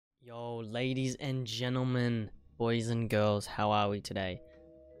Yo, ladies and gentlemen, boys and girls, how are we today?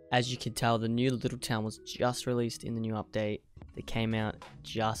 As you can tell, the new Littletown was just released in the new update that came out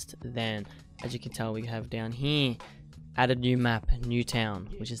just then. As you can tell, we have down here, added new map,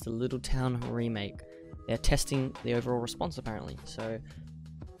 NEWTOWN, which is the Littletown Remake. They're testing the overall response apparently, so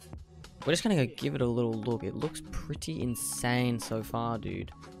we're just gonna go give it a little look. It looks pretty insane so far,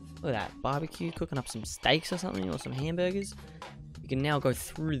 dude. Look at that, barbecue, cooking up some steaks or something, or some hamburgers. You can now go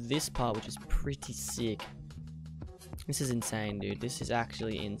through this part, which is pretty sick. This is insane, dude. This is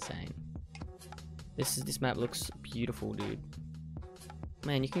actually insane. This map looks beautiful, dude.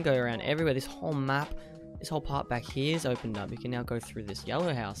 Man, you can go around everywhere. This whole map, this whole part back here is opened up. You can now go through this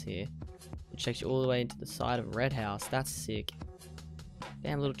yellow house here, which takes you all the way into the side of red house. That's sick.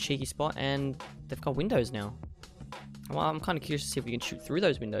 Damn, little cheeky spot, and they've got windows now. Well, I'm kind of curious to see if we can shoot through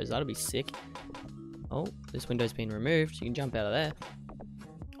those windows. That'll be sick. Oh, this window's been removed. You can jump out of there.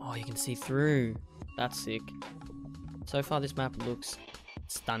 Oh, you can see through. That's sick. So far, this map looks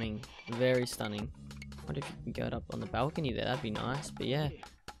stunning. Very stunning. I wonder if you can get up on the balcony there. That'd be nice. But yeah,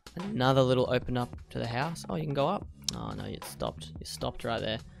 another little open up to the house. Oh, you can go up. Oh, no, you stopped. You stopped right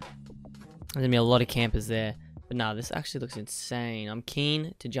there. There's going to be a lot of campers there. But nah, this actually looks insane. I'm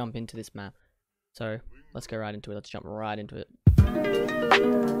keen to jump into this map. So, let's go right into it. Let's jump right into it.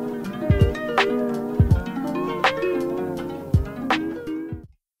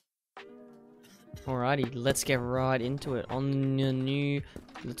 Alrighty, let's get right into it on the new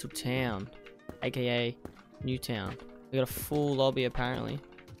Littletown, aka NEWTOWN. We got a full lobby apparently.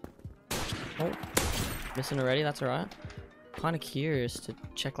 Oh, missing already, that's alright. Kind of curious to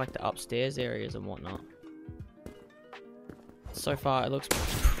check like the upstairs areas and whatnot. So far it looks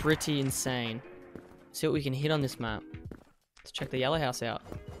pretty insane. See what we can hit on this map. Let's check the yellow house out.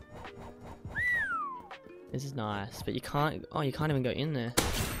 This is nice, but you can't, oh, you can't even go in there.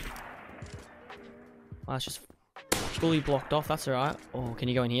 Oh, it's just fully blocked off, that's alright. Oh, can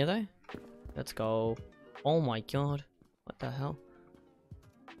you go in here though? Let's go. Oh my god. What the hell?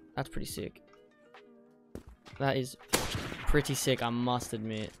 That's pretty sick. That is pretty sick, I must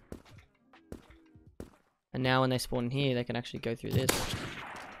admit. And now when they spawn in here, they can actually go through this,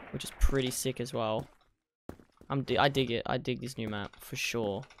 which is pretty sick as well. I dig it. I dig this new map for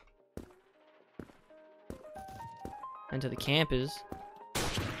sure. And to the campers.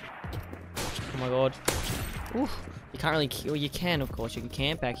 Oh my god. Oof. You can't really kill. You can, of course. You can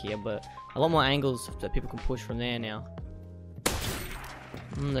camp back here, but a lot more angles that people can push from there now.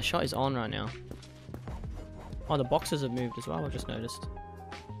 The shot is on right now. Oh, the boxes have moved as well. I've just noticed.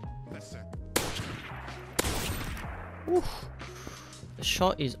 Oof. The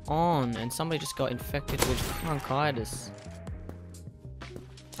shot is on, and somebody just got infected with bronchitis.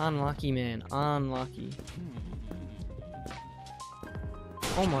 Unlucky, man. Unlucky.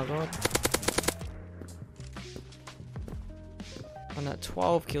 Oh my god. On that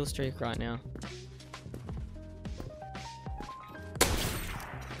 12 kill streak right now.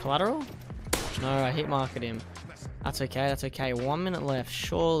 Collateral? No, I hit marked him. That's okay, that's okay. 1 minute left.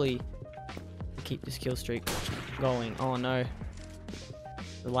 Surely keep this kill streak going. Oh no.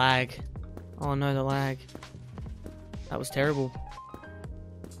 The lag. Oh no, the lag. That was terrible.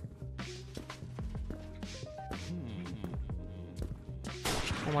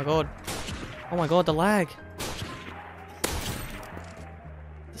 Oh my god. Oh my god, the lag.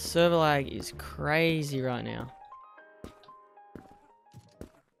 The server lag is crazy right now.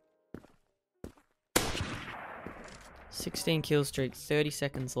 $16 kill streak, 30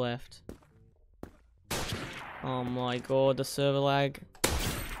 seconds left. Oh my god, the server lag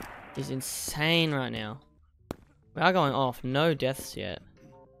is insane right now. We are going off, no deaths yet.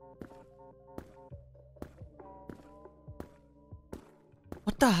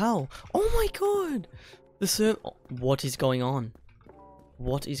 What the hell? Oh my god! The server. What is going on?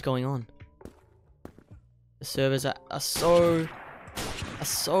 What is going on? The servers are so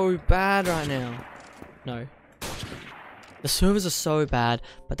bad right now. No. The servers are so bad,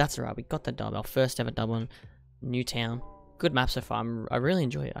 but that's alright. We got the dub. Our first ever dub on NEWTOWN. Good map so far. I really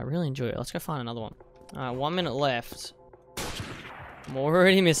enjoy it. I really enjoy it. Let's go find another one. Alright, 1 minute left. I'm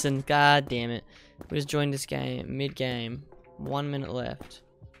already missing. God damn it. We just joined this game mid-game. 1 minute left.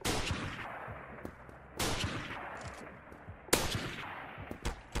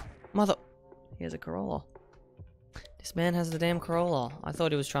 Mother. He has a Corolla. This man has the damn Corolla. I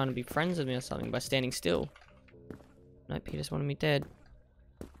thought he was trying to be friends with me or something by standing still. Nope, he just wanted me dead.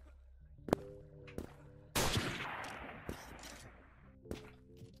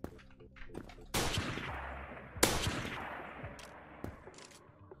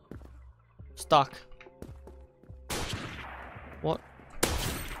 Stuck. What?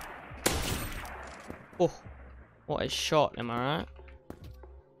 Oh, what a shot, am I right?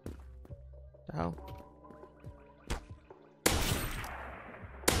 The hell?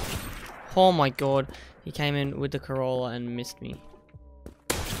 Oh my god, he came in with the Corolla and missed me.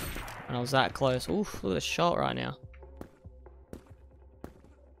 And I was that close. Oof, look at the shot right now.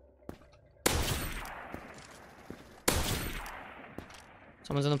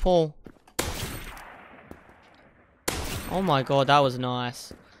 Someone's in the pool. Oh my god, that was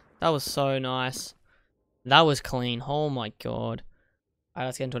nice. That was so nice. That was clean. Oh my god. Alright,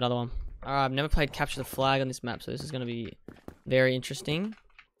 let's get into another one. Alright, I've never played Capture the Flag on this map, so this is going to be very interesting.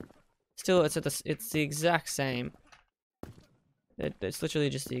 Still, it's the exact same. It's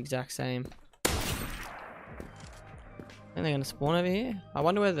literally just the exact same. I think they're going to spawn over here. I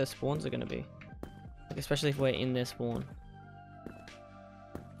wonder where the spawns are going to be. Like, especially if we're in their spawn.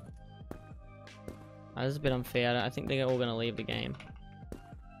 This is a bit unfair. I think they're all going to leave the game.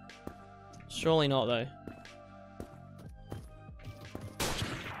 Surely not, though.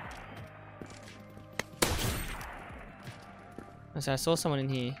 So I saw someone in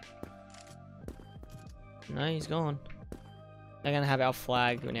here. No, he's gone. They're going to have our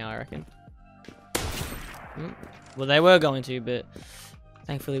flag now, I reckon. Well, they were going to, but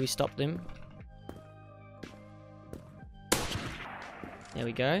thankfully we stopped them. There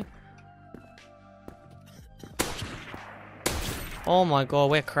we go. Oh my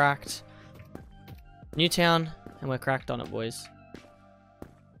god, we're cracked. NEWTOWN, and we're cracked on it, boys.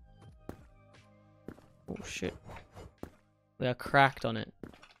 Oh shit. We are cracked on it.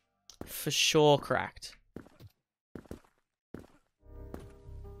 For sure cracked.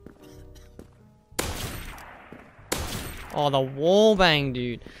 Oh, the wall bang,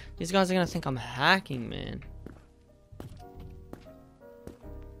 dude. These guys are gonna think I'm hacking, man.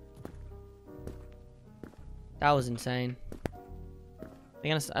 That was insane.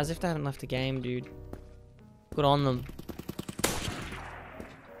 They're gonna, as if they haven't left the game, dude. Good on them.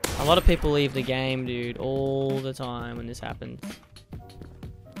 A lot of people leave the game, dude, all the time when this happens.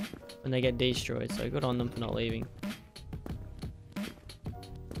 When they get destroyed, so good on them for not leaving.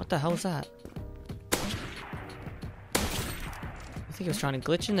 What the hell is that? I think he was trying to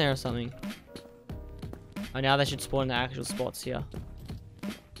glitch in there or something. Oh, now they should spawn in the actual spots here.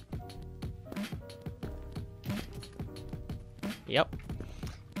 Yep.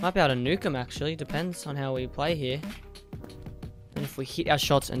 Might be able to nuke them, actually. Depends on how we play here. And if we hit our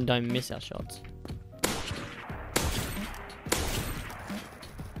shots and don't miss our shots.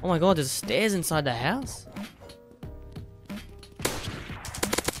 Oh my god, there's stairs inside the house?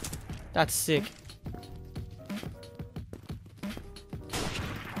 That's sick.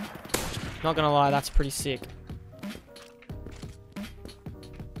 Not gonna lie, that's pretty sick.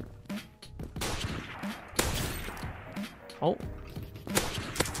 Oh.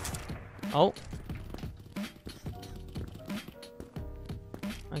 Oh.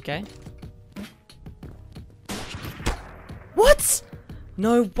 Okay. What?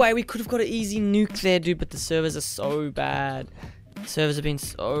 No way, we could have got an easy nuke there, dude, but the servers are so bad. The servers have been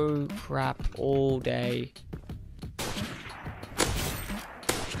so crap all day.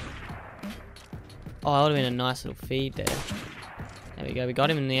 Oh, that would have been a nice little feed there. There we go, we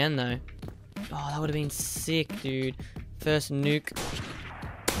got him in the end, though. Oh, that would have been sick, dude. First nuke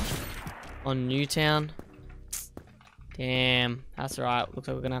on NEWTOWN. Damn, that's alright. Looks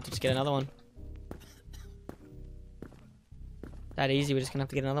like we're gonna have to just get another one. That easy, we're just gonna have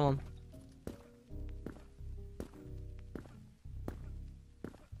to get another one.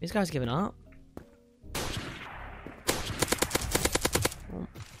 These guys giving up. Oh.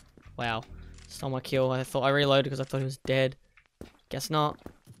 Wow, stole my kill. I thought I reloaded because I thought he was dead. Guess not.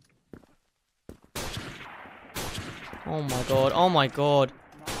 Oh my god, oh my god.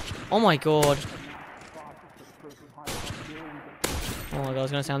 Oh my god. Oh my god, I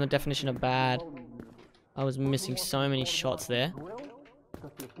was gonna sound the definition of bad. I was missing so many shots there.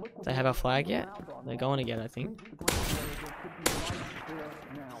 Do they have our flag yet? They're going to get it, I think.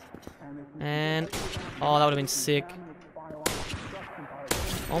 And oh, that would have been sick.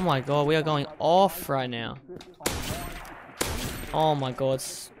 Oh my god, we are going off right now. Oh my god.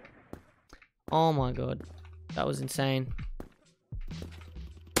 Oh my god. That was insane.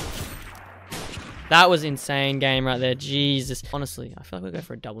 That was insane game right there. Jesus. Honestly, I feel like we'll go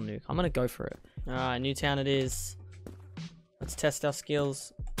for a double nuke. I'm going to go for it. Alright, NEWTOWN it is. Let's test our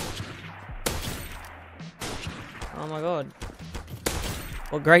skills. Oh my god.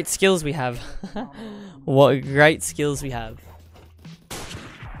 What great skills we have. What great skills we have.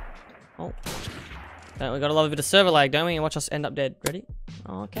 Oh. We gotta love a bit of server lag, don't we? And watch us end up dead. Ready?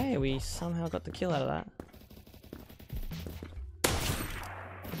 Okay, we somehow got the kill out of that.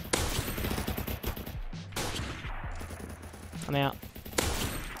 I'm out.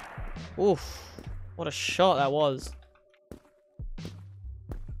 Oof. What a shot that was.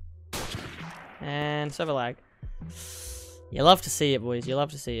 And server lag. You love to see it, boys. You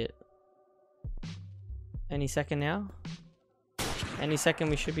love to see it. Any second now. Any second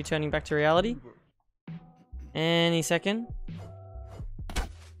we should be turning back to reality. Any second.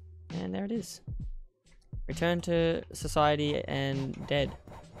 And there it is. Return to society and dead.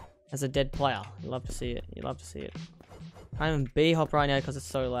 As a dead player. You love to see it. You love to see it. Can't even B-hop right now because it's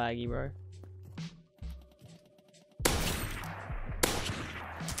so laggy, bro.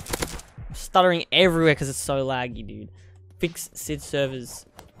 Stuttering everywhere because it's so laggy, dude. Fix SID servers.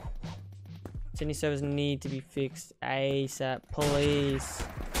 Sydney servers need to be fixed ASAP, please.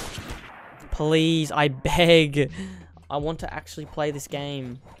 Please, I beg. I want to actually play this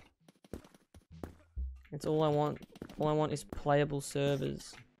game. That's all I want. All I want is playable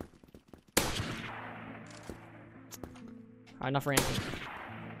servers. Alright, enough ranting.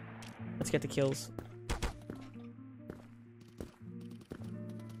 Let's get the kills.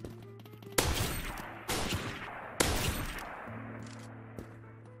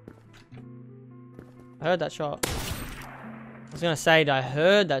 I heard that shot. I was gonna say, I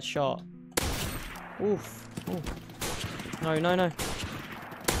heard that shot. Oof. Oof. No, no, no.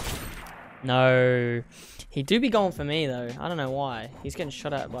 No. He do be going for me, though. I don't know why. He's getting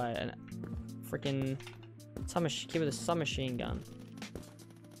shot at by a freaking kid with a submachine gun.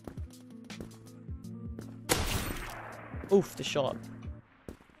 Oof, the shot.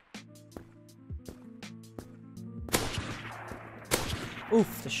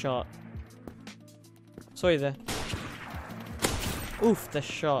 Oof, the shot. Saw you there. Oof, the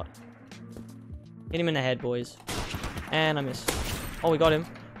shot. Hit him in the head, boys. And I missed. Oh, we got him.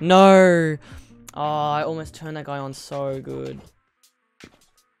 No! Oh, I almost turned that guy on so good.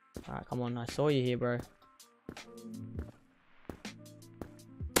 Alright, come on. I saw you here, bro.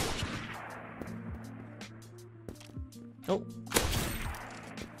 Oh.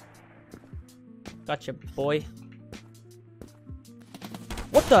 Gotcha, boy.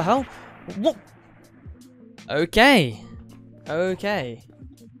 What the hell? What? Okay. Okay.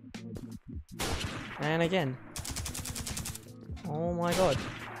 And again. Oh my god.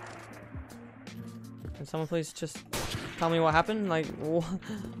 Can someone please just tell me what happened? Like,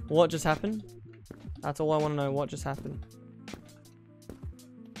 what just happened? That's all I want to know. What just happened?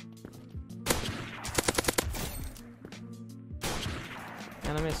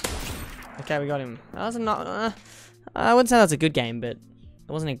 And I missed. Okay, we got him. That was not. I wouldn't say that was a good game, but it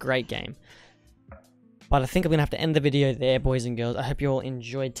wasn't a great game. But I think I'm going to have to end the video there, boys and girls. I hope you all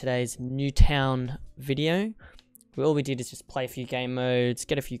enjoyed today's NEWTOWN video. All we did is just play a few game modes,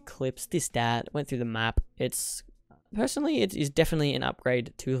 get a few clips, this, that, went through the map. Personally, it is definitely an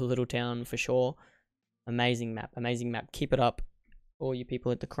upgrade to Littletown for sure. Amazing map, amazing map. Keep it up, all you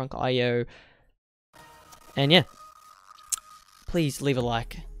people at the krunkerio. And yeah, please leave a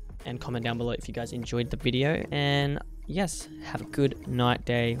like and comment down below if you guys enjoyed the video. And yes, have a good night,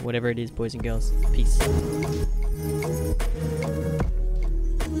 day, whatever it is, boys and girls. Peace.